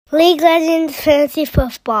League Legends Fantasy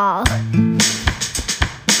Football.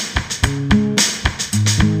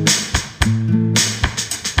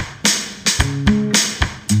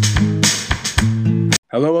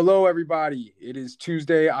 Hello, everybody. It is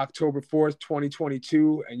Tuesday, October 4th,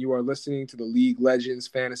 2022, and you are listening to the League Legends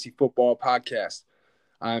Fantasy Football Podcast.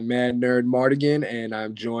 I'm Mad Nerd Mardigan, and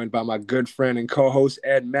I'm joined by my good friend and co-host,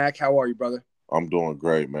 Ed Mack. How are you, brother? I'm doing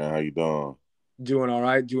great, man. How you doing? Doing all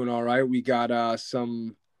right. We got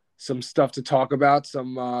some stuff to talk about,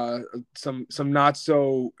 some not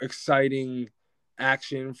so exciting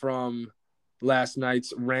action from last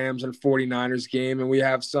night's Rams and 49ers game, and we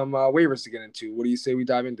have some waivers to get into. What do you say we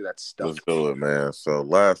dive into that stuff? Let's do it, man. So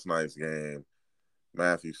last night's game,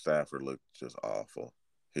 Matthew Stafford looked just awful.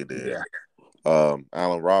 He did. Yeah.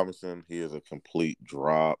 Allen Robinson, he is a complete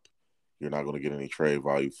drop. You're not going to get any trade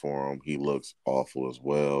value for him. He looks awful as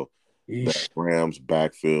well. That Rams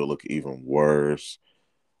backfield look even worse.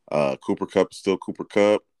 Cooper Kupp is still Cooper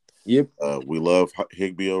Kupp. Yep. We love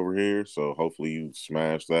Higbee over here, so hopefully you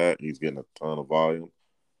smash that. He's getting a ton of volume.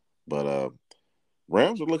 But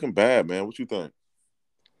Rams are looking bad, man. What you think?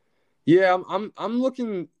 Yeah, I'm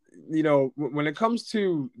looking, when it comes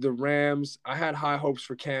to the Rams, I had high hopes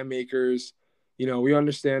for Cam Akers. We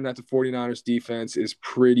understand that the 49ers defense is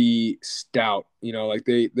pretty stout.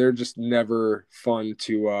 They're just never fun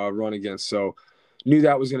to run against. So knew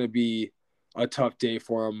that was going to be a tough day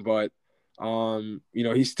for him, but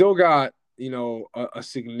he still got, a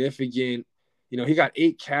significant, he got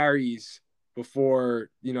 8 carries before,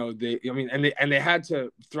 they had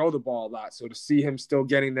to throw the ball a lot. So to see him still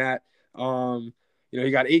getting that,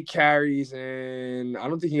 he got 8 carries, and I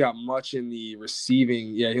don't think he got much in the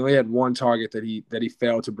receiving. Yeah, he only had 1 target that he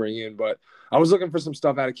failed to bring in. But I was looking for some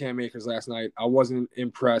stuff out of Cam Akers last night. I wasn't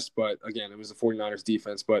impressed, but again, it was the 49ers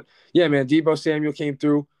defense. But yeah, man, Deebo Samuel came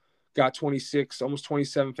through, got 26, almost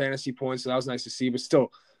 27 fantasy points. So that was nice to see. But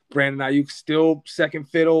still, Brandon Ayuk still second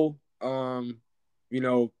fiddle.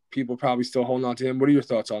 People probably still holding on to him. What are your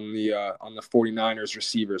thoughts on the 49ers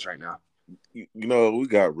receivers right now? We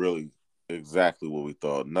got really exactly what we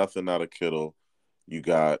thought. Nothing out of Kittle. You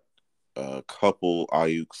got a couple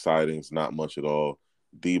Ayuk sightings, not much at all.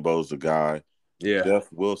 Debo's the guy. Yeah. Jeff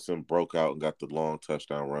Wilson broke out and got the long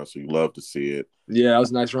touchdown run, so you love to see it. Yeah, that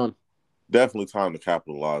was a nice run. Definitely time to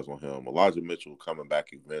capitalize on him. Elijah Mitchell coming back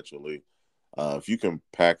eventually. If you can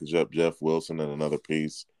package up Jeff Wilson and another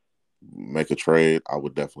piece, make a trade, I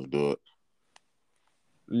would definitely do it.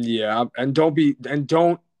 Yeah, and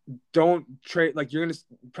don't trade. Like, you're gonna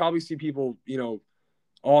probably see people,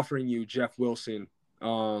 offering you Jeff Wilson.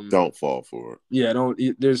 Don't fall for it. Yeah, don't.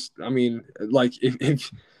 There's, if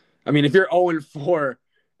you're 0-4,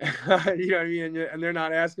 you know what I mean, and they're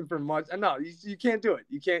not asking for much. And no, you can't do it.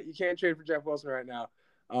 You can't trade for Jeff Wilson right now.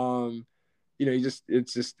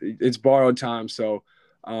 It's borrowed time. So,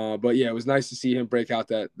 but yeah, it was nice to see him break out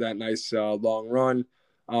that nice long run.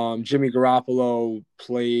 Jimmy Garoppolo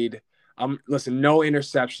played. Listen, no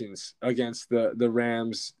interceptions against the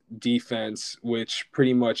Rams defense, which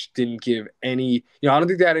pretty much didn't give any. I don't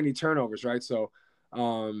think they had any turnovers, right? So,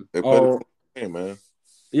 game, man.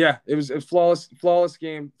 Yeah, it was a flawless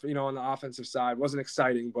game. On the offensive side, wasn't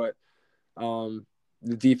exciting, but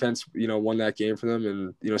the defense, won that game for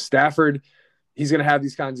them. And Stafford, he's gonna have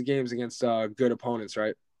these kinds of games against good opponents,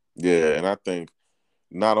 right? Yeah, and I think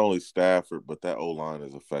not only Stafford, but that O-line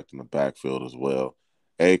is affecting the backfield as well.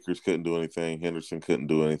 Akers couldn't do anything. Henderson couldn't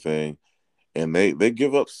do anything. And they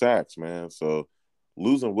give up sacks, man. So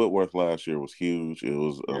losing Whitworth last year was huge. It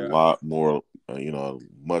was a lot more, a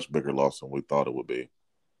much bigger loss than we thought it would be.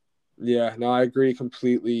 Yeah, no, I agree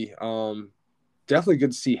completely. Definitely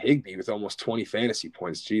good to see Higbee with almost 20 fantasy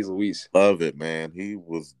points. Jeez Louise. Love it, man. He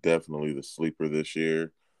was definitely the sleeper this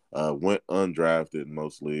year. Went undrafted in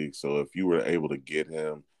most leagues. So if you were able to get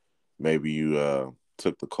him, maybe you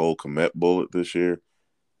took the Cole Kmet bullet this year,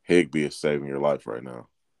 Higbee is saving your life right now.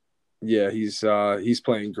 Yeah, he's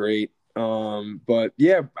playing great. But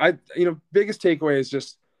yeah, biggest takeaway is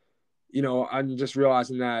just, I'm just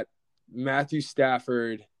realizing that Matthew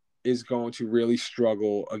Stafford is going to really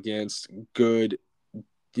struggle against good,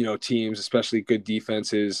 teams, especially good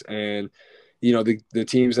defenses. And, the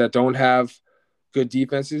teams that don't have good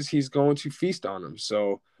defenses, he's going to feast on them.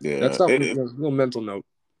 So yeah, that's something, a little mental note.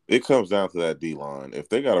 It comes down to that D-line. If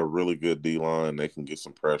they got a really good D-line, they can get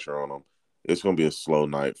some pressure on them. It's going to be a slow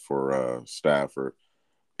night for Stafford.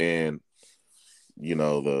 And,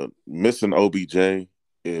 the missing OBJ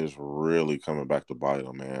is really coming back to bite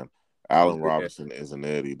him, man. Allen Robinson isn't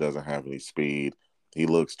it. He doesn't have any speed. He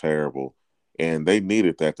looks terrible. And they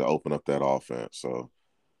needed that to open up that offense. So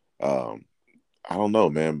I don't know,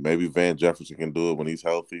 man. Maybe Van Jefferson can do it when he's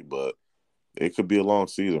healthy, but it could be a long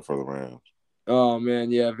season for the Rams. Oh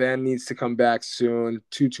man, yeah, Van needs to come back soon.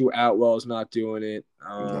 Tutu Atwell's not doing it.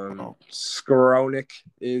 No. Skoronik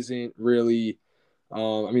isn't really. I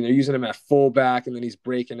mean, they're using him at fullback, and then he's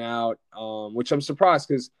breaking out, which I'm surprised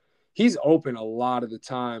because he's open a lot of the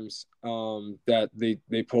times that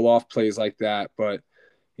they pull off plays like that. But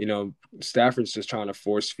Stafford's just trying to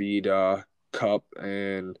force feed Cup,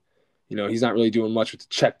 and he's not really doing much with the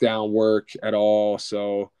check down work at all.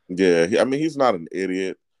 So Yeah, I mean, he's not an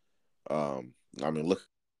idiot. I mean, look,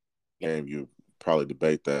 game you probably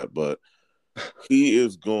debate that, but he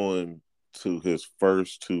is going to his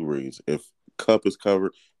first two reads. If Cup is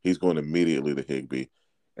covered, he's going immediately to Higbee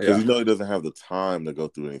because yeah. he doesn't have the time to go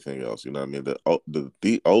through anything else. You know what I mean?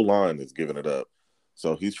 The O line is giving it up,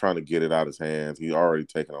 so he's trying to get it out of his hands. He's already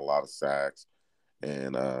taken a lot of sacks,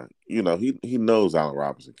 and he knows Allen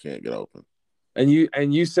Robinson can't get open. And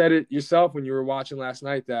you said it yourself when you were watching last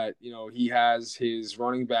night that he has his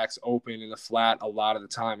running backs open in the flat a lot of the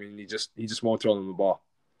time, and he just won't throw them the ball.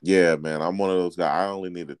 Yeah, man, I'm one of those guys. I only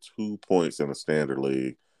needed 2 points in the standard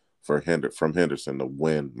league from Henderson to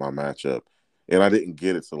win my matchup, and I didn't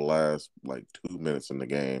get it to the last 2 minutes in the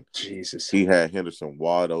game. Jesus, he had Henderson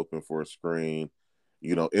wide open for a screen.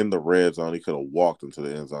 In the red zone, he could have walked into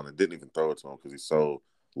the end zone and didn't even throw it to him because he's so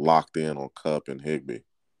locked in on Cup and Higbee.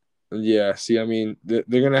 Yeah, see, I mean, they're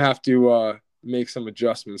going to have to make some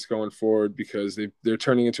adjustments going forward because they're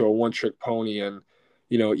turning into a one-trick pony. And,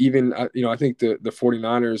 even, I think the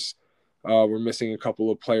 49ers were missing a couple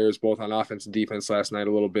of players both on offense and defense last night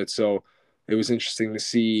a little bit. So it was interesting to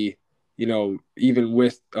see, even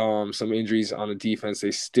with some injuries on the defense,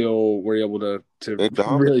 they still were able to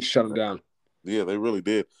really shut them down. Yeah, they really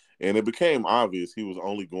did. And it became obvious he was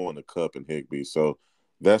only going to Cup and Higbee. So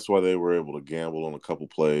that's why they were able to gamble on a couple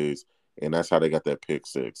plays, and that's how they got that pick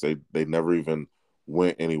six. They never even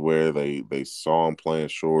went anywhere. They saw him playing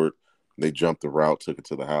short. They jumped the route, took it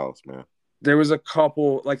to the house, man. There was a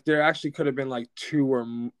couple, there actually could have been two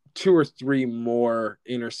or three more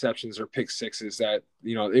interceptions or pick sixes that,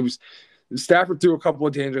 it was Stafford threw a couple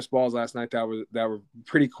of dangerous balls last night that were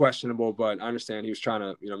pretty questionable, but I understand he was trying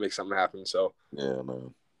to, make something happen. So yeah,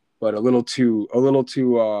 man. But a little too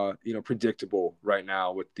predictable right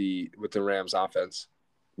now with the Rams offense.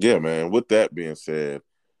 Yeah, man. With that being said,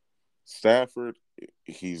 Stafford,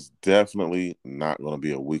 he's definitely not going to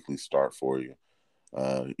be a weekly start for you.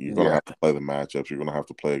 You're going to have to play the matchups. You're going to have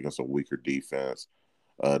to play against a weaker defense.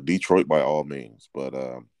 Detroit by all means. But,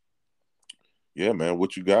 yeah, man,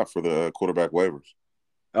 what you got for the quarterback waivers?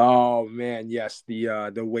 Oh, man, yes, the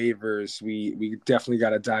waivers. We definitely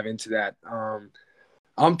got to dive into that.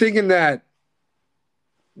 I'm thinking that,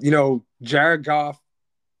 Jared Goff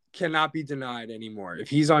cannot be denied anymore. If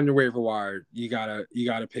he's on your waiver wire, you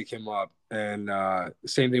gotta pick him up. And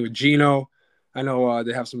same thing with Geno. I know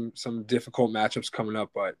they have some difficult matchups coming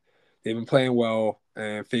up, but they've been playing well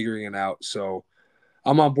and figuring it out. So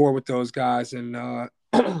I'm on board with those guys. And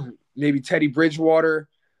maybe Teddy Bridgewater.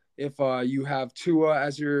 If you have Tua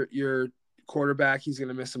as your quarterback, he's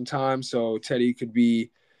gonna miss some time. So Teddy could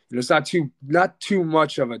be, it's not too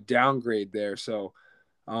much of a downgrade there. So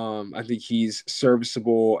I think he's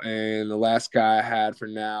serviceable. And the last guy I had for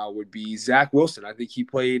now would be Zach Wilson. I think he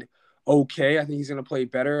played okay. I think he's going to play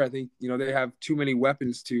better. I think, they have too many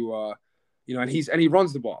weapons to, and he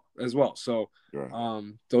runs the ball as well. So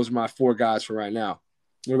those are my 4 guys for right now.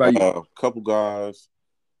 What about you? A couple guys.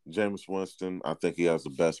 Jameis Winston, I think he has the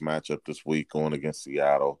best matchup this week going against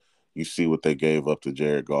Seattle. You see what they gave up to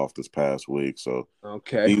Jared Goff this past week. So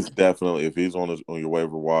he's definitely, if he's on your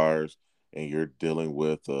waiver wires, and you're dealing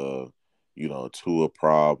with a Tua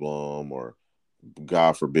problem or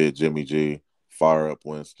God forbid Jimmy G, fire up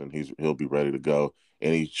Winston. He'll be ready to go,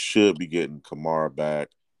 and he should be getting Kamara back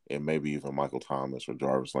and maybe even Michael Thomas or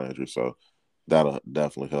Jarvis Landry. So that'll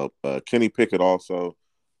definitely help. Kenny Pickett also.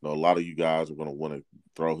 A lot of you guys are going to want to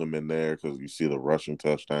throw him in there because you see the rushing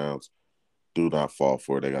touchdowns. Do not fall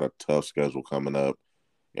for it. They got a tough schedule coming up,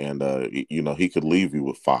 and he could leave you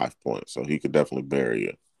with 5 points, so he could definitely bury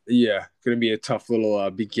you. Yeah, going to be a tough little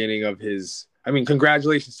beginning of his. I mean,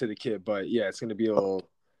 congratulations to the kid, but yeah, it's going to be a little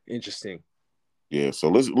interesting. Yeah, so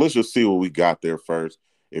let's just see what we got there first.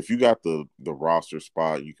 If you got the roster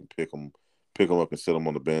spot, you can pick him up and sit him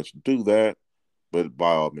on the bench. Do that, but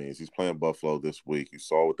by all means, he's playing Buffalo this week. You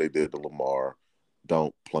saw what they did to Lamar.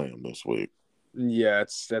 Don't play him this week. Yeah,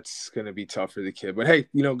 that's going to be tough for the kid. But hey,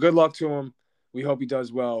 good luck to him. We hope he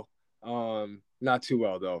does well. Not too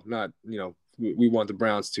well though. Not we want the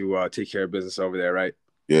Browns to take care of business over there, right?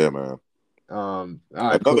 Yeah, man. All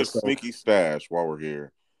right, Another sneaky stash while we're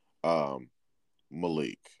here.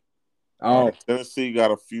 Malik. Oh, Tennessee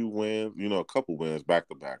got a few wins, a couple wins back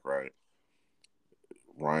to back, right?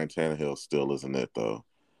 Ryan Tannehill still isn't it though.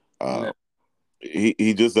 no.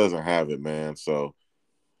 He just doesn't have it, man. So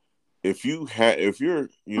if you're 4-0,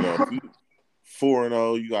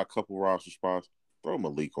 you got a couple roster spots, throw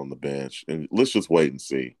Malik on the bench and let's just wait and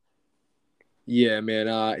see. Yeah,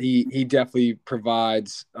 man. He definitely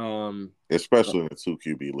provides. Especially in the 2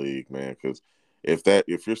 QB league, man. Because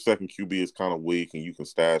if your second QB is kind of weak and you can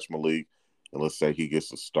stash Malik, and let's say he gets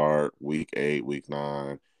to start week 8, week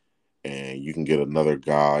 9, and you can get another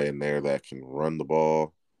guy in there that can run the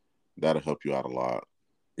ball, that'll help you out a lot.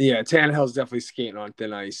 Yeah, Tannehill's definitely skating on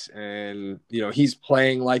thin ice, and he's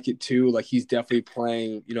playing like it too. Like he's definitely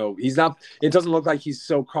playing. He's not. It doesn't look like he's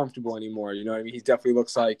so comfortable anymore. You know what I mean? He definitely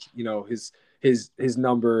looks like his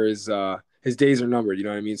number is his days are numbered. You know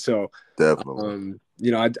what I mean? So Definitely.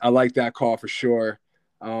 I like that call for sure.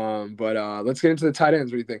 But let's get into the tight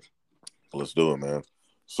ends. What do you think? Let's do it, man.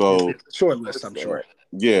 So Short list, I'm sure.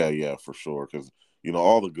 Yeah, for sure. Because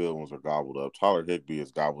all the good ones are gobbled up. Tyler Higbee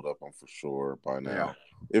is gobbled up on for sure by now. Yeah.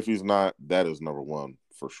 If he's not, that is number one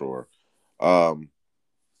for sure. Mo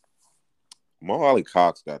Ali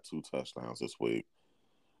Cox got 2 touchdowns this week.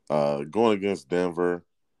 Going against Denver,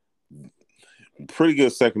 pretty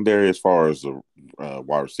good secondary as far as the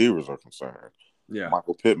wide receivers are concerned. Yeah.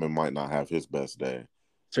 Michael Pittman might not have his best day.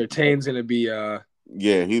 Surtain's going to be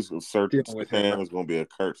he's Surtain is going to be a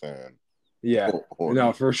curtain. Yeah.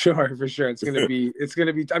 No, for sure. It's going to be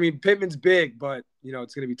I mean, Pittman's big, but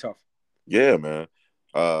it's going to be tough. Yeah, man.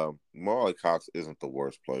 Mo Cox isn't the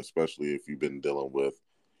worst play, especially if you've been dealing with,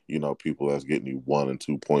 people that's getting you 1 and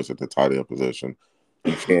 2 points at the tight end position.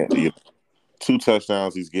 You can't 2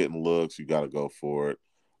 touchdowns, he's getting looks, you gotta go for it.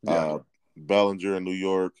 Yeah. Bellinger in New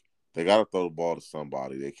York, they gotta throw the ball to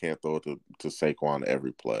somebody. They can't throw it to Saquon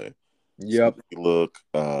every play. Yep. So look,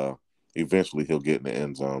 eventually he'll get in the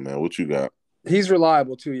end zone, man. What you got? He's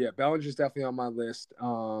reliable too. Yeah, Bellinger's definitely on my list.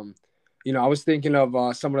 I was thinking of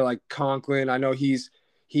somebody like Conklin. I know he's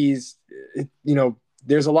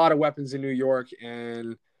there's a lot of weapons in New York,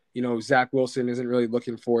 and Zach Wilson isn't really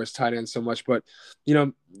looking for his tight end so much, but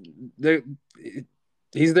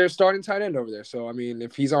he's their starting tight end over there. So I mean,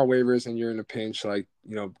 if he's on waivers and you're in a pinch, like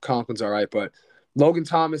Conklin's all right, but Logan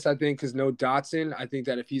Thomas, I think, because no Dotson, I think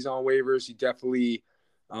that if he's on waivers, you definitely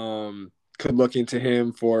could look into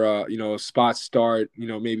him for a spot start,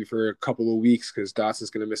 maybe for a couple of weeks because Dotson's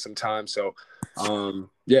going to miss some time. So,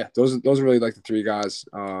 those are really like the 3 guys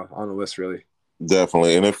on the list, really.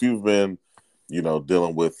 Definitely. And if you've been,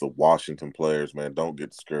 dealing with the Washington players, man, don't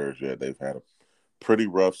get discouraged yet. They've had a pretty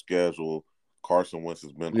rough schedule. Carson Wentz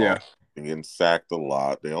has been off and getting sacked a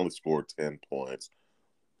lot. They only scored 10 points.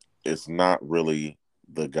 It's not really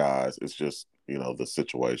the guys. It's just, the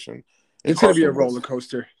situation. And it's going to be a roller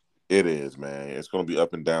coaster. It is, man. It's going to be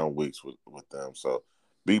up and down weeks with them. So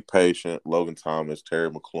be patient. Logan Thomas,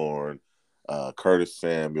 Terry McLaurin, Curtis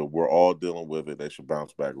Samuel, we're all dealing with it. They should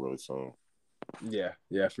bounce back really soon. Yeah,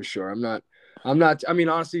 for sure. I'm not. I mean,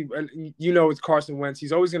 honestly, with Carson Wentz,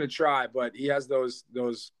 he's always going to try, but he has those.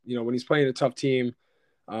 When he's playing a tough team,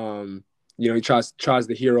 he tries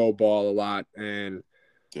the hero ball a lot, and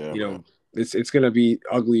it's going to be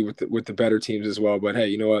ugly with the better teams as well. But hey,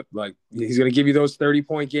 you know what? Like he's going to give you those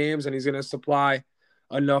 30-point games, and he's going to supply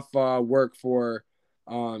enough work for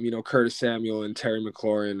Curtis Samuel and Terry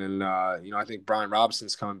McLaurin, and I think Brian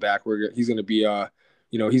Robinson's coming back. He's going to be I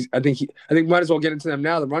think might as well get into them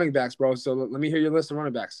now, the running backs, bro. So let me hear your list of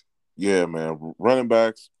running backs. Yeah, man. Running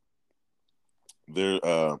backs, they're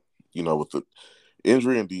with the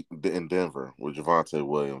injury in Denver with Javonte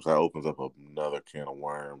Williams, that opens up another can of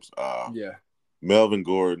worms. Melvin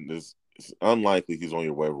Gordon is unlikely he's on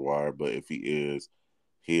your waiver wire, but if he is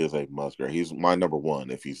a must-grab. He's my number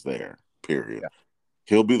 1 if he's there, period. Yeah.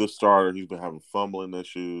 He'll be the starter. He's been having fumbling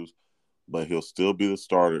issues, but he'll still be the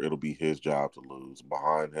starter. It'll be his job to lose.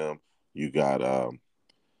 Behind him, you got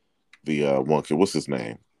the one kid. What's his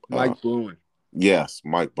name? Mike Boone. Yes,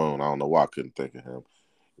 Mike Boone. I don't know why I couldn't think of him.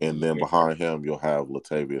 And then behind him, you'll have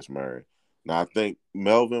Latavius Murray. Now, I think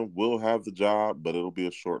Melvin will have the job, but it'll be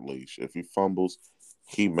a short leash. If he fumbles,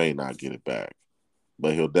 he may not get it back.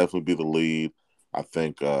 But he'll definitely be the lead. I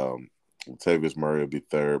think Latavius Murray will be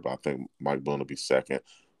third, but I think Mike Boone will be second.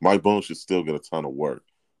 Mike Boone should still get a ton of work.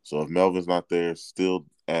 So if Melvin's not there, still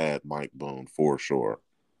add Mike Boone for sure.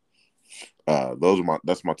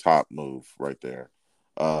 That's my top move right there.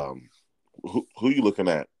 Who you looking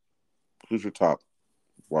at? Who's your top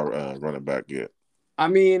running back yet? I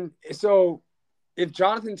mean, so if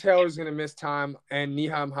Jonathan Taylor is going to miss time and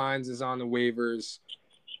Nyheim Hines is on the waivers,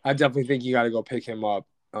 I definitely think you got to go pick him up.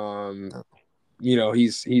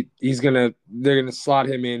 they're gonna slot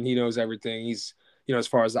him in. He knows everything. He's as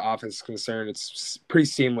far as the offense is concerned, it's pretty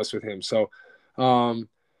seamless with him. So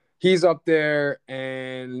he's up there,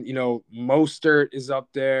 and Mostert is up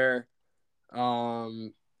there.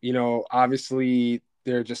 Obviously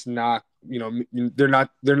they're just not, they're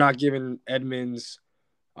not giving Edmonds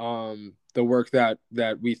the work that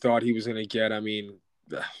we thought he was going to get. I mean,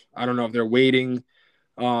 I don't know if they're waiting,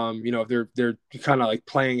 if they're kind of like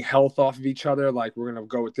playing health off of each other. Like, we're going to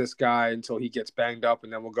go with this guy until he gets banged up,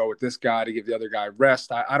 and then we'll go with this guy to give the other guy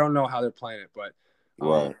rest. I don't know how they're playing it, but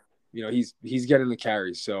Right. He's getting the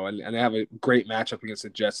carries. So, and they have a great matchup against the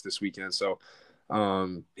Jets this weekend. So,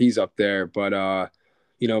 he's up there. But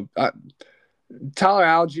Tyler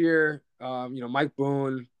Algier, Mike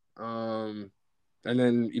Boone, and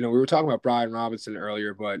then we were talking about Brian Robinson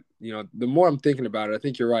earlier. But the more I'm thinking about it, I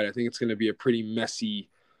think you're right. I think it's going to be a pretty messy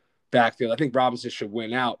backfield. I think Robinson should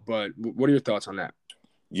win out. But what are your thoughts on that?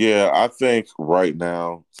 Yeah, I think right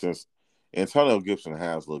now, since Antonio Gibson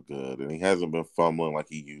has looked good and he hasn't been fumbling like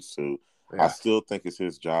he used to, Yeah. I still think it's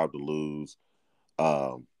his job to lose.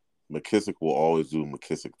 McKissick will always do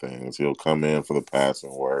McKissick things. He'll come in for the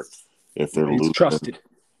passing work. If they're He's losing, trusted.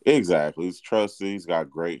 Exactly. He's trusted. He's got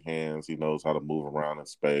great hands. He knows how to move around in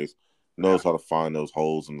space, knows how to find those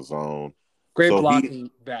holes in the zone. Great So blocking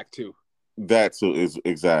back, too. That too is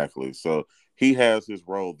exactly. So he has his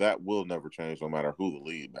role. That will never change no matter who the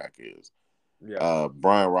lead back is. Yeah.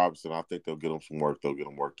 Brian Robinson, I think they'll get him some work. They'll get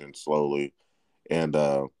him worked in slowly. And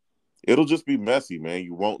it'll just be messy, man.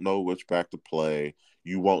 You won't know which back to play.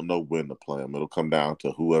 You won't know when to play them. It'll come down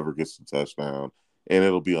to whoever gets the touchdown, and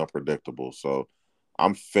it'll be unpredictable. So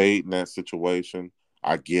I'm fading that situation.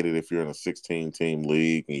 I get it if you're in a 16-team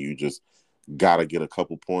league and you just got to get a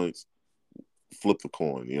couple points, flip the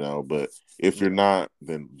coin, But if you're not,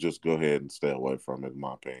 then just go ahead and stay away from it, in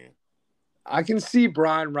my opinion. I can see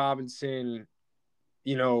Brian Robinson,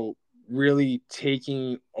 really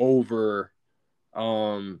taking over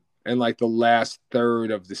in like the last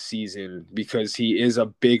third of the season, because he is a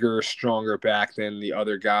bigger, stronger back than the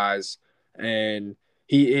other guys, and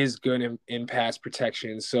he is good in pass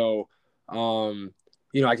protection. So,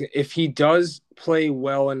 if he does play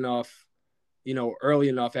well enough, early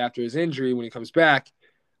enough after his injury when he comes back,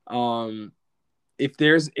 if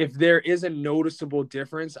there is a noticeable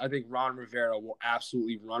difference, I think Ron Rivera will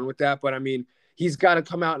absolutely run with that. But I mean, he's got to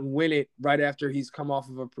come out and win it right after he's come off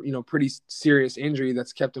of a pretty serious injury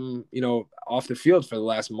that's kept him off the field for the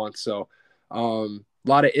last month. So a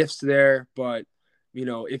lot of ifs there, but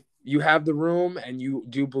if you have the room and you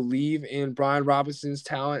do believe in Brian Robinson's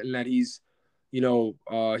talent and that he's going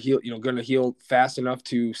to heal fast enough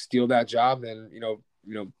to steal that job, then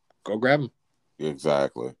go grab him.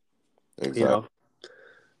 Exactly.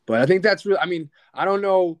 But I think that's real. I mean, I don't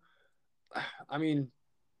know. I mean,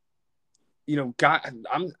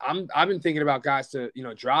 I've been thinking about guys to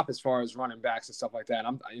drop as far as running backs and stuff like that.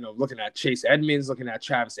 I'm looking at Chase Edmonds, looking at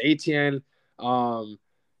Travis Etienne.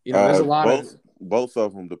 There's a lot both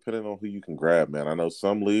of them, depending on who you can grab, man. I know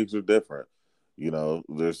some leagues are different.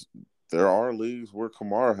 There are leagues where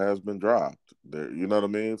Kamara has been dropped. There, you know what I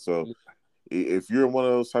mean? So if you're in one of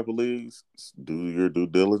those type of leagues, do your due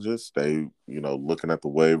diligence. Stay, looking at the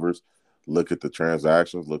waivers, look at the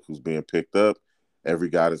transactions, look who's being picked up. Every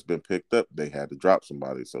guy that's been picked up, they had to drop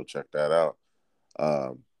somebody, so check that out.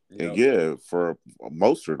 And yeah, for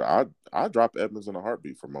Mostert, I drop Edmonds in a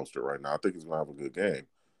heartbeat for Mostert right now. I think he's gonna have a good game.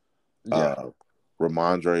 Yeah.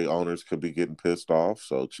 Ramondre owners could be getting pissed off,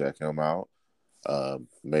 so check him out.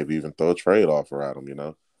 Maybe even throw a trade offer at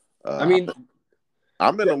him. I mean,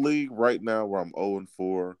 I'm in a league right now where I'm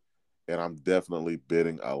 0-4, and I'm definitely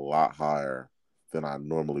bidding a lot higher than I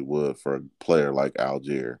normally would for a player like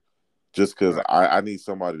Algier, just because I need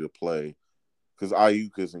somebody to play, because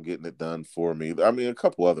Ayuk isn't getting it done for me. I mean, a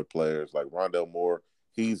couple other players like Rondell Moore,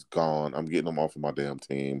 he's gone. I'm getting him off of my damn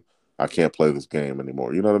team. I can't play this game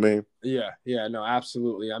anymore. You know what I mean? Yeah, no,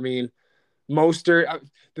 absolutely. I mean, Mostert.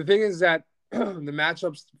 The thing is that the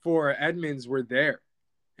matchups for Edmonds were there,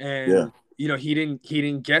 and he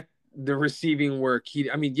didn't get the receiving work. He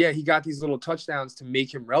got these little touchdowns to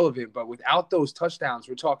make him relevant, but without those touchdowns,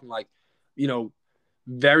 we're talking like,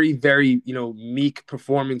 very, very, meek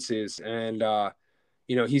performances, and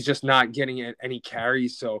he's just not getting any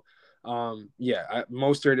carries. So,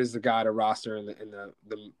 Mostert is the guy to roster in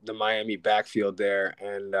the Miami backfield there,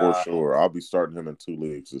 and for sure, I'll be starting him in 2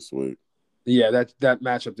 leagues this week. Yeah, that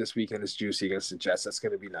matchup this weekend is juicy against the Jets. That's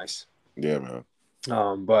going to be nice. Yeah,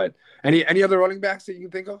 man. But any other running backs that you can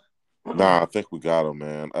think of? Nah, I think we got him,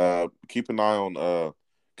 man. Keep an eye on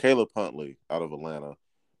Caleb Huntley out of Atlanta.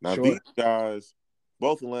 Now, these guys,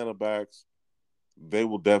 both Atlanta backs, they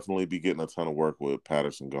will definitely be getting a ton of work with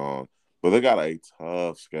Patterson gone. But they got a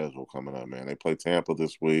tough schedule coming up, man. They play Tampa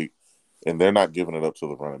this week, and they're not giving it up to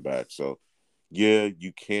the running back. So, yeah,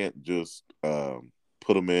 you can't just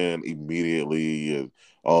put them in immediately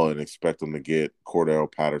and expect them to get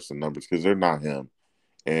Cordell Patterson numbers because they're not him.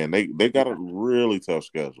 And they got a really tough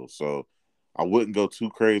schedule. So I wouldn't go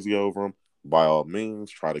too crazy over them. By all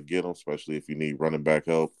means, try to get them, especially if you need running back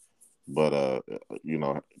help. But,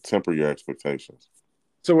 temper your expectations.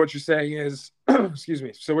 So what you're saying is, excuse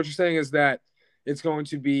me. So what you're saying is that it's going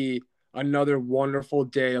to be another wonderful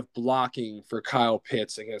day of blocking for Kyle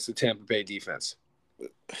Pitts against the Tampa Bay defense.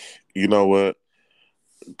 You know what?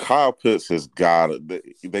 Kyle Pitts has got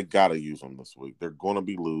it. They got to use him this week. They're going to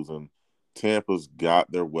be losing. Tampa's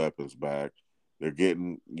got their weapons back. They're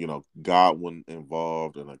getting, Godwin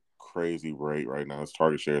involved in a crazy rate right now. His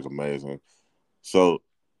target share is amazing. So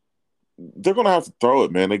they're going to have to throw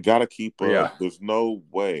it, man. They got to keep up. Yeah. There's no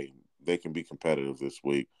way they can be competitive this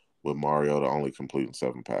week with Mariota only completing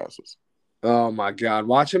 7 passes. Oh, my God.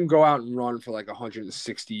 Watch him go out and run for like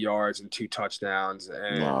 160 yards and 2 touchdowns.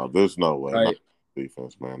 No, there's no way. Right? Not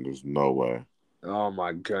defense, man. There's no way. Oh,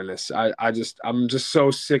 my goodness. I'm just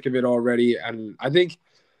so sick of it already. And I think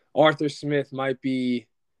Arthur Smith might be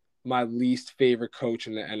my least favorite coach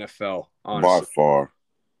in the NFL, honestly. By far.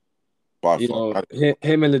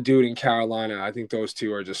 Him and the dude in Carolina, I think those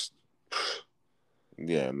two are just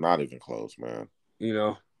yeah, not even close, man.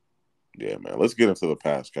 Yeah, man. Let's get into the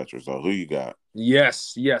pass catchers, though. Who you got?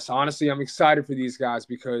 Yes. Honestly, I'm excited for these guys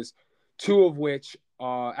because 2 of which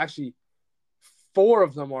actually 4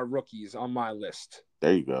 of them are rookies on my list.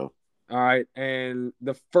 There you go. All right, and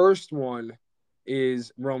the first one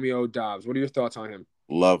is Romeo Doubs. What are your thoughts on him?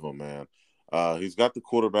 Love him, man. He's got the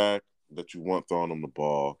quarterback that you want throwing him the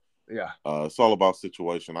ball. Yeah. It's all about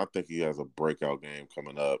situation. I think he has a breakout game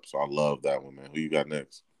coming up, so I love that one, man. Who you got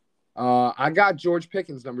next? I got George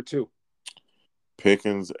Pickens, number 2.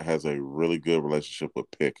 Pickens has a really good relationship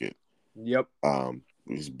with Pickett. Yep.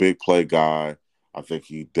 He's a big play guy. I think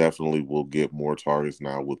he definitely will get more targets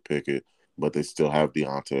now with Pickett, but they still have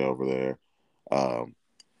Deontay over there.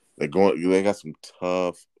 They got some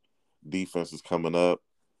tough defenses coming up,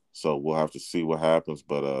 so we'll have to see what happens.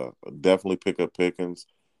 But definitely pick up Pickens,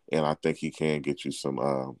 and I think he can get you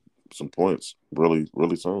some points really,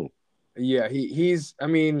 really soon. Yeah, he's. I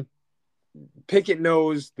mean, Pickett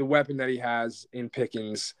knows the weapon that he has in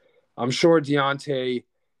Pickens. I'm sure Deontay.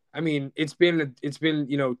 I mean, it's been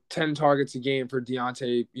 10 targets a game for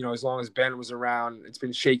Deontay. As long as Ben was around, it's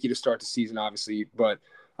been shaky to start the season, obviously, but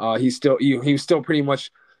he was still pretty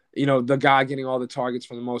much the guy getting all the targets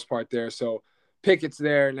for the most part there. So Pickett's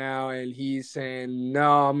there now, and he's saying,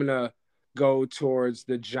 no, I'm gonna go towards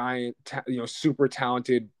the giant, super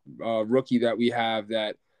talented rookie that we have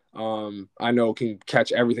that I know can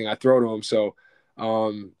catch everything I throw to him. So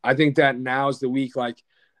I think that now's the week. Like,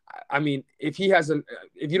 I mean, if you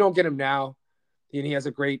don't get him now and he has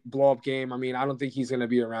a great blow up game, I mean, I don't think he's going to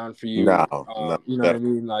be around for you. No, you know what I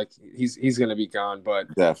mean? Like he's going to be gone,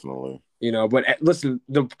 but definitely, but listen,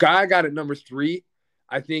 the guy I got at number 3,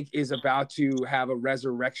 I think is about to have a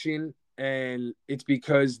resurrection, and it's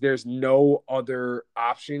because there's no other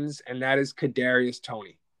options, and that is Kadarius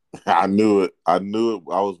Toney. I knew it. I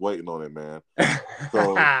was waiting on it, man.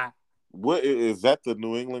 So, what is that? The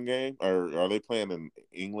New England game, or are they playing in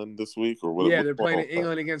England this week, or what? Yeah, they're playing in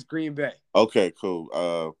England against Green Bay. Okay,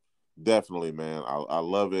 cool. Definitely, man. I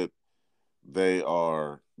love it. They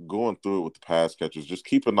are going through it with the pass catchers. Just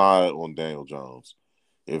keep an eye on Daniel Jones.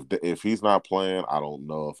 If he's not playing, I don't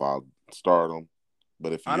know if I'll start him.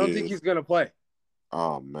 But if I don't think he's gonna play.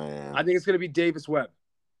 Oh man, I think it's gonna be Davis Webb.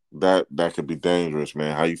 That could be dangerous,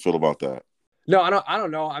 man. How you feel about that? No, I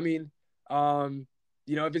don't know. I mean,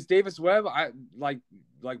 if it's Davis Webb, I like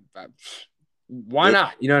why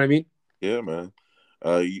not? You know what I mean? Yeah, man.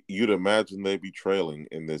 You'd imagine they'd be trailing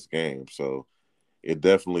in this game, so it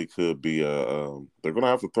definitely could be they're gonna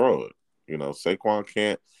have to throw it. Saquon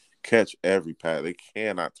can't catch every pass. They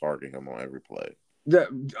cannot target him on every play.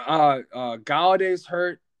 Galladay's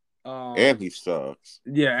hurt. And he sucks.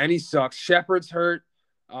 Yeah, and he sucks. Shepard's hurt.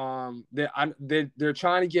 They're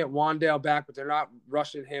trying to get Wandale back, but they're not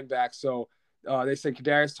rushing him back. So they said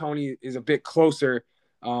Kadarius Toney is a bit closer.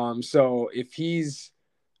 So if he's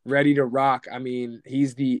ready to rock, I mean,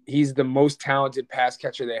 he's the most talented pass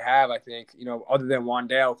catcher they have, I think, other than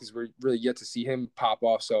Wandale, because we're really yet to see him pop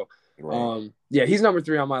off. So yeah, he's number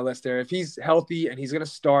 3 on my list there. If he's healthy and he's gonna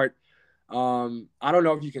start, I don't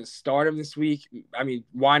know if you can start him this week. I mean,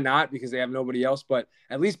 why not? Because they have nobody else, but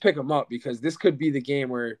at least pick him up, because this could be the game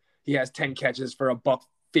where he has 10 catches for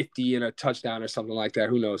 50 and a touchdown or something like that.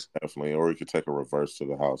 Who knows? Definitely. Or he could take a reverse to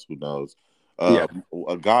the house. Who knows? Yeah.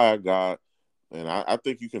 A guy I got, and I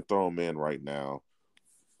think you can throw him in right now.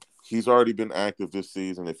 He's already been active this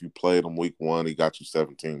season. If you played him week 1, he got you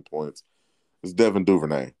 17 points. It's Devin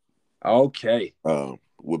Duvernay. Okay.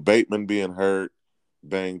 With Bateman being hurt,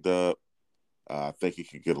 banged up, I think he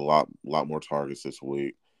could get a lot more targets this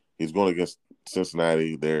week. He's going against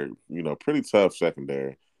Cincinnati. They're pretty tough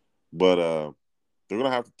secondary, but they're going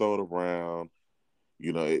to have to throw it around.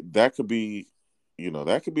 That could be a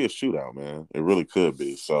shootout, man. It really could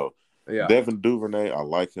be. So Yeah. Devin Duvernay, I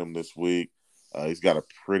like him this week. He's got a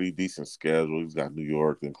pretty decent schedule. He's got New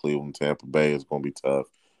York and Cleveland, Tampa Bay. It's going to be tough.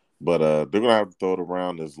 But they're going to have to throw it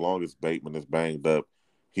around. As long as Bateman is banged up,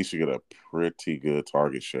 he should get a pretty good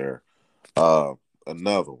target share.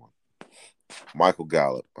 Another one, Michael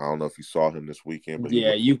Gallup. I don't know if you saw him this weekend, but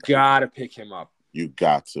you got to pick him up. You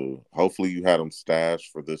got to. Hopefully you had him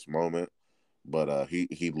stashed for this moment. But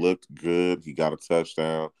he looked good. He got a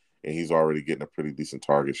touchdown, and he's already getting a pretty decent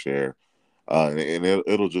target share. And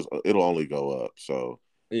it'll only go up. So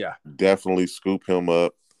yeah, definitely scoop him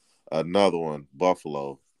up. Another one,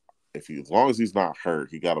 Buffalo. As long as he's not hurt,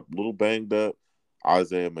 he got a little banged up.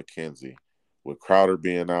 Isaiah McKenzie, with Crowder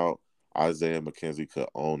being out, Isaiah McKenzie could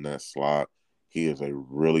own that slot. He is a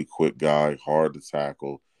really quick guy, hard to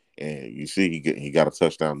tackle, and you see he got a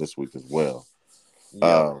touchdown this week as well.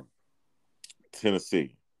 Yep.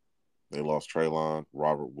 Tennessee, they lost Treylon.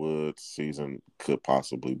 Robert Woods' season could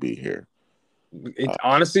possibly be here.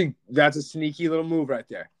 Honestly, that's a sneaky little move right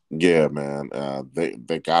there. Yeah, man.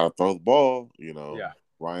 They gotta throw the ball. Yeah.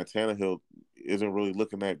 Ryan Tannehill isn't really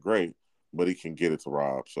looking that great, but he can get it to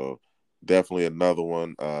Rob. So definitely another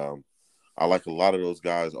one. I like a lot of those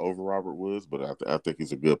guys over Robert Woods, but I think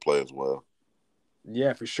he's a good play as well.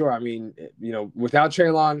 Yeah, for sure. I mean, without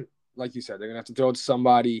Treylon, like you said, they're gonna have to throw it to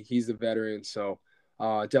somebody. He's the veteran, so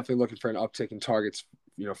definitely looking for an uptick in targets,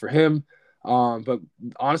 for him. But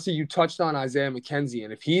honestly, you touched on Isaiah McKenzie,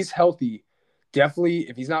 and if he's healthy, definitely,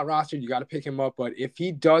 if he's not rostered, you got to pick him up. But if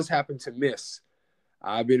he does happen to miss,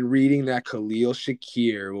 I've been reading that Khalil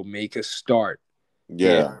Shakir will make a start.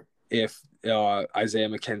 Yeah. If Isaiah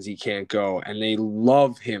McKenzie can't go, and they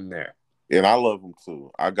love him there. And I love him too.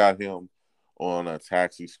 I got him on a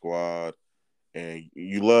taxi squad, and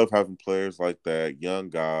you love having players like that, young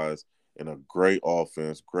guys, in a great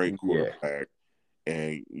offense, great quarterback,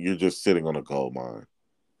 and you're just sitting on a gold mine.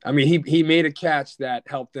 I mean, he made a catch that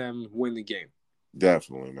helped them win the game.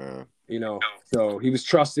 Definitely, man. So he was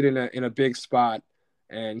trusted in a big spot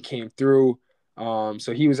and came through.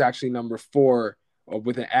 So he was actually number 4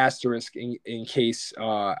 with an asterisk in case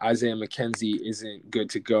Isaiah McKenzie isn't good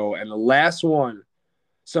to go. And the last one,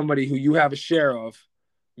 somebody who you have a share of,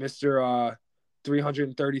 Mr.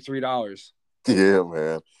 $333. Yeah,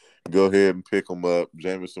 man. Go ahead and pick him up.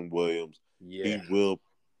 Jameson Williams. Yeah.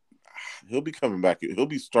 He'll be coming back. He'll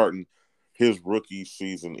be starting his rookie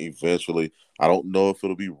season eventually. I don't know if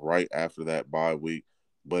it'll be right after that bye week,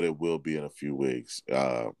 but it will be in a few weeks.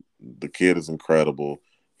 The kid is incredible.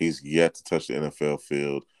 He's yet to touch the NFL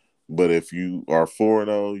field. But if you are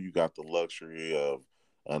 4-0, you got the luxury of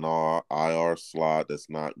an IR slot that's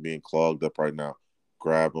not being clogged up right now.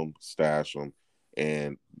 Grab him, stash him.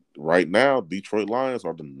 And right now, Detroit Lions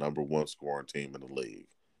are the number 1 scoring team in the league.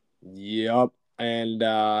 Yep. And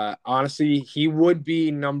honestly, he would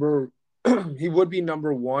be number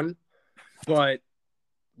 1, but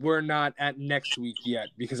we're not at next week yet,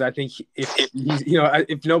 because I think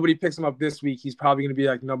if nobody picks him up this week, he's probably going to be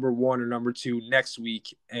like number 1 or number 2 next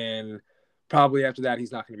week, and probably after that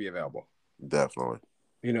he's not going to be available. Definitely.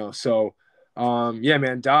 So yeah,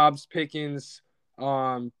 man, Dobbs, Pickens,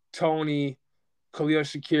 Tony, Khalil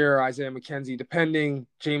Shakir, Isaiah McKenzie, depending,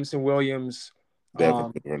 Jameson Williams,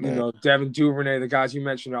 Devin Duvernay. Devin Duvernay, the guys you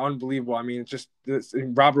mentioned are unbelievable. I mean, it's just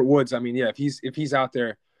Robert Woods. I mean, yeah, if he's out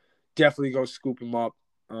there, definitely go scoop him up.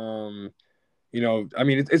 I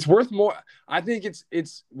mean, it's worth more. I think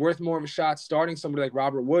it's worth more of a shot starting somebody like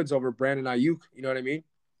Robert Woods over Brandon Ayuk. You know what I mean?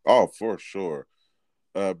 Oh, for sure.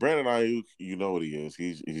 Brandon Ayuk, you know what he is.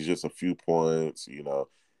 He's just a few points.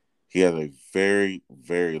 He has a very,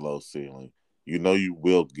 very low ceiling. You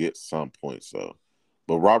will get some points though.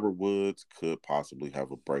 But Robert Woods could possibly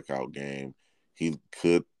have a breakout game. He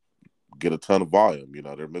could get a ton of volume.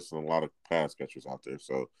 They're missing a lot of pass catchers out there.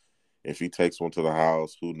 So if he takes one to the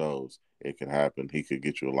house, who knows? It can happen. He could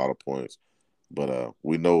get you a lot of points. But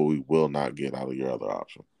we know we will not get out of your other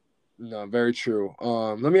option. No, very true.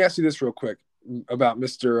 Let me ask you this real quick about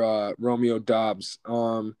Mr. Romeo Dobbs.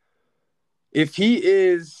 If he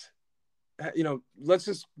is, let's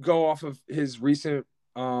just go off of his recent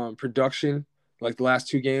production. like the last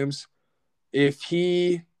 2 games. If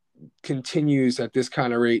he continues at this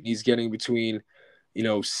kind of rate and he's getting between,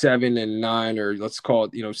 7 and 9, or let's call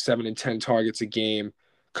it, 7 and 10 targets a game,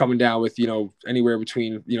 coming down with, anywhere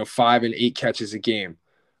between, 5 and 8 catches a game.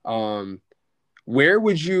 Where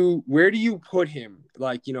do you put him?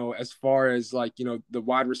 Like, as far as like, the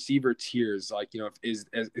wide receiver tiers, like,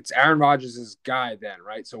 it's Aaron Rodgers' guy then,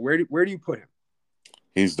 right? So where do you put him?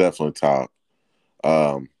 He's definitely top.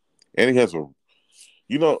 And he has all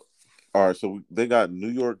right, so they got New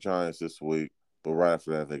York Giants this week, but right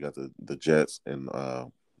after that they got the Jets and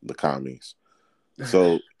the Commies.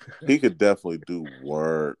 So he could definitely do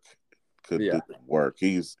work. Do work.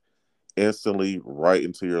 He's instantly right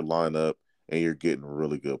into your lineup, and you're getting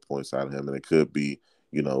really good points out of him, and it could be,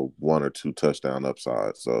 1 or 2 touchdown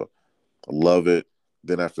upside. So I love it.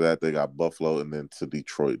 Then after that, they got Buffalo, and then to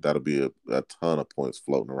Detroit. That'll be a ton of points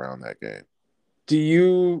floating around that game.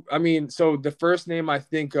 So the first name I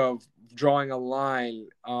think of drawing a line,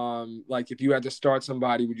 like if you had to start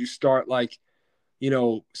somebody, would you start like,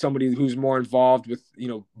 somebody who's more involved with,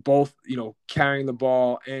 both, carrying the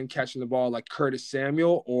ball and catching the ball, like Curtis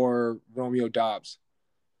Samuel or Romeo Doubs?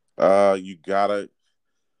 You gotta.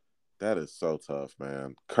 That is so tough,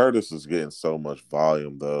 man. Curtis is getting so much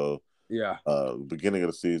volume, though. Yeah. Beginning of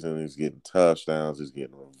the season, he's getting touchdowns. He's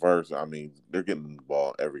getting reversed. I mean, they're getting the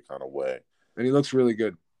ball every kind of way. And he looks really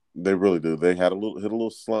good. They really do. They hit a little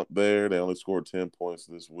slump there. They only scored 10 points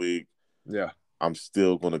this week. Yeah. I'm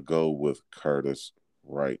still going to go with Curtis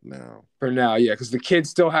right now. For now, yeah, because the kid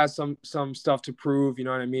still has some stuff to prove, you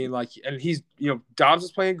know what I mean? Like, and he's, Dobbs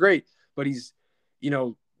is playing great, but he's,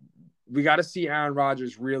 we got to see Aaron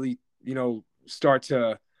Rodgers really, start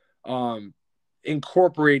to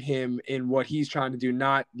incorporate him in what he's trying to do.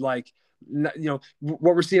 Not like, what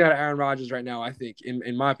we're seeing out of Aaron Rodgers right now, I think,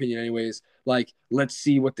 in my opinion anyways, like, let's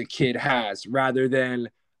see what the kid has rather than,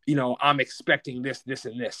 I'm expecting this,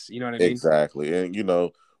 and this, you know what I mean? Exactly.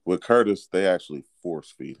 And, with Curtis, they actually force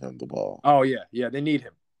feed him the ball. Oh, yeah. Yeah, they need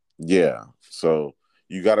him. Yeah. So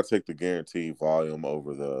you got to take the guaranteed volume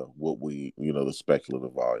over the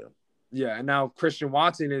speculative volume. Yeah, and now Christian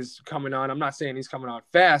Watson is coming on. I'm not saying he's coming on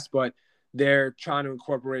fast, but they're trying to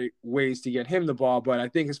incorporate ways to get him the ball. But I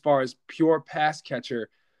think as far as pure pass catcher,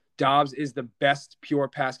 Dobbs is the best pure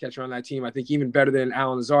pass catcher on that team. I think even better than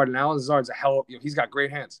Allen Lazard. And Allen Lazard's he's got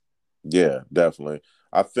great hands. Yeah, definitely.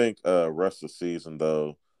 I think rest of the season,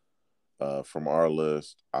 though, from our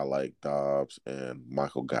list, I like Dobbs and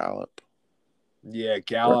Michael Gallup. Yeah,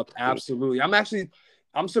 Gallup, absolutely.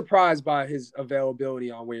 I'm surprised by his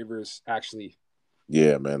availability on waivers, actually.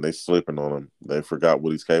 Yeah, man, they sleeping on him. They forgot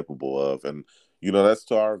what he's capable of. And, that's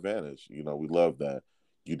to our advantage. We love that.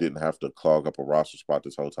 You didn't have to clog up a roster spot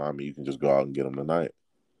this whole time, and you can just go out and get him tonight.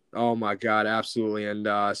 Oh, my God, absolutely.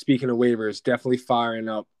 And speaking of waivers, definitely firing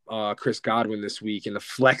up Chris Godwin this week in the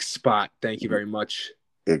flex spot. Thank you very much.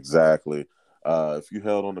 Exactly. If you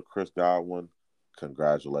held on to Chris Godwin,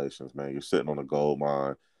 congratulations, man. You're sitting on a gold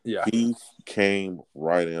mine. Yeah. He came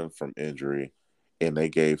right in from injury, and they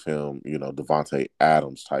gave him, Devontae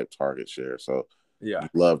Adams type target share. So, yeah,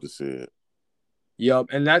 you'd love to see it. Yep.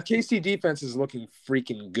 And that KC defense is looking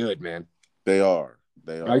freaking good, man. They are.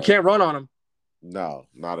 I can't run on them. No,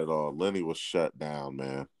 not at all. Lenny was shut down,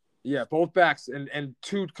 man. Yeah, both backs and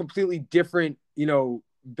two completely different,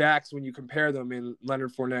 backs when you compare them in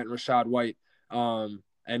Leonard Fournette and Rachaad White.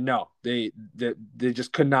 And no, they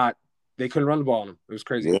just couldn't run the ball on them. It was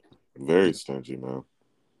crazy. Yeah, very stingy, man.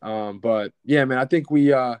 But yeah, man, I think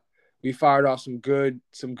we fired off some good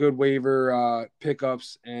waiver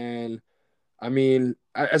pickups. And I mean,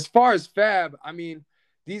 as far as Fab, I mean,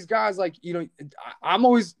 these guys, like,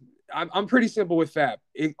 I'm pretty simple with Fab.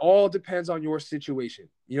 It all depends on your situation.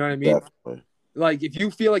 You know what I mean? Definitely. Like, if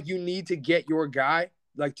you feel like you need to get your guy,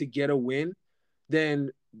 like, to get a win,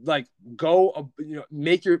 then like go,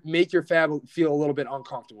 make your Fab feel a little bit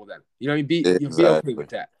uncomfortable. Then you know what I mean? Be okay with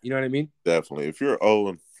that. You know what I mean? Definitely. If you're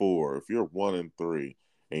 0-4, if you're 1-3,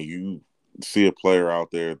 and you see a player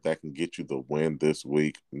out there that can get you the win this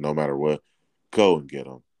week, no matter what, go and get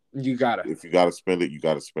them. You gotta. If you gotta spend it, you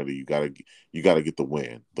gotta spend it. You gotta get the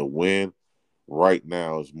win. The win right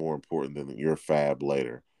now is more important than your Fab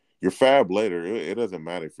later. Your Fab later, it doesn't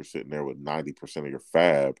matter if you're sitting there with 90% of your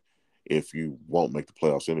Fab if you won't make the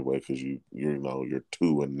playoffs anyway because you're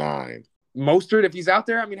 2-9. Mostert, if he's out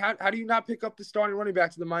there, I mean, how do you not pick up the starting running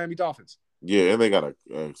back to the Miami Dolphins? Yeah, and they got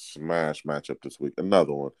a smash matchup this week.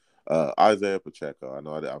 Another one. Isaiah Pacheco. I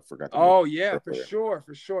know I forgot. Oh yeah, for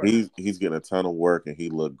sure. He's getting a ton of work, and he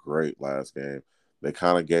looked great last game. They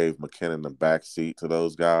kind of gave McKinnon the back seat to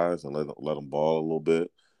those guys and let them ball a little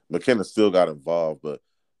bit. McKinnon still got involved, but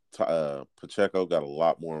Pacheco got a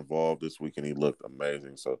lot more involved this week, and he looked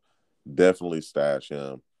amazing. So definitely stash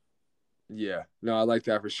him. Yeah, no, I like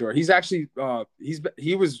that for sure. He's actually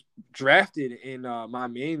he was drafted in my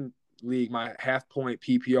main league, my half-point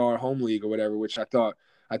PPR home league or whatever, which I told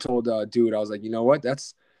dude, I was like, you know what,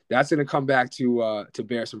 that's gonna come back to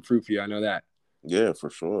bear some fruit for you. I know that. Yeah, for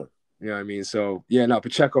sure. You know what I mean? So yeah, no,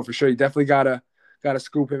 Pacheco for sure. You definitely gotta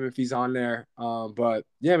scoop him if he's on there. But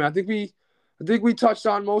yeah, man, I think we touched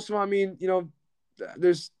on most of them. I mean, you know,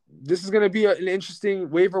 this is gonna be an interesting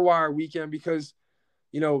waiver wire weekend because,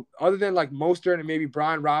 you know, other than like Mostert and maybe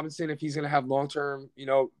Brian Robinson, if he's going to have long-term, you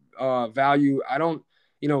know, value, I don't,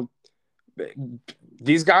 you know,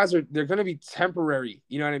 these guys they're going to be temporary.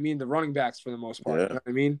 You know what I mean? The running backs for the most part. Yeah. You know what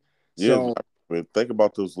I mean? Yeah. So, I mean, think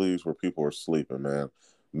about those leagues where people are sleeping, man.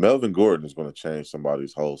 Melvin Gordon is going to change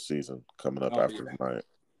somebody's whole season coming up after tonight.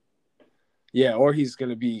 Yeah, or he's going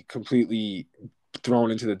to be completely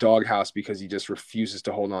thrown into the doghouse because he just refuses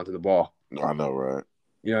to hold on to the ball. I know, right?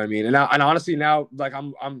 You know what I mean? And honestly, now, like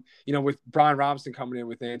I'm, you know, with Brian Robinson coming in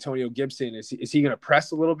with Antonio Gibson, is he going to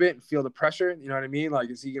press a little bit and feel the pressure? You know what I mean?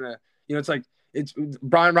 Like, is he going to, you know, it's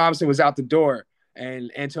Brian Robinson was out the door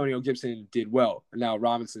and Antonio Gibson did well. And now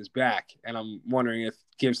Robinson's back. And I'm wondering if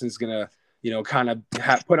Gibson's going to, you know, kind of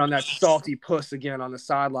put on that salty puss again on the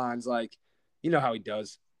sidelines. Like, you know how he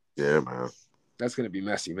does. Yeah, man. That's going to be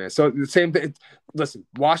messy, man. So the same thing. Listen,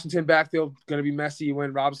 Washington backfield going to be messy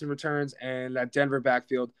when Robinson returns, and that Denver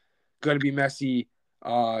backfield going to be messy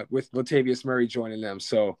with Latavius Murray joining them.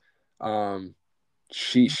 So,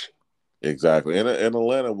 sheesh. Exactly, and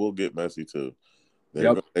Atlanta will get messy too.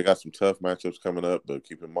 They got some tough matchups coming up, but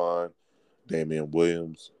keep in mind, Damian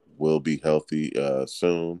Williams will be healthy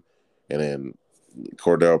soon, and then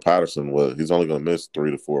Cordell Patterson he's only going to miss 3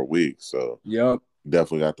 to 4 weeks. So, yep.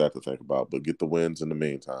 Definitely got that to think about, but get the wins in the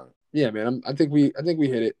meantime. Yeah, man. I think we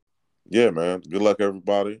hit it. Yeah, man. Good luck,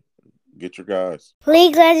 everybody. Get your guys.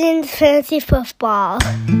 League Legends Fantasy Football.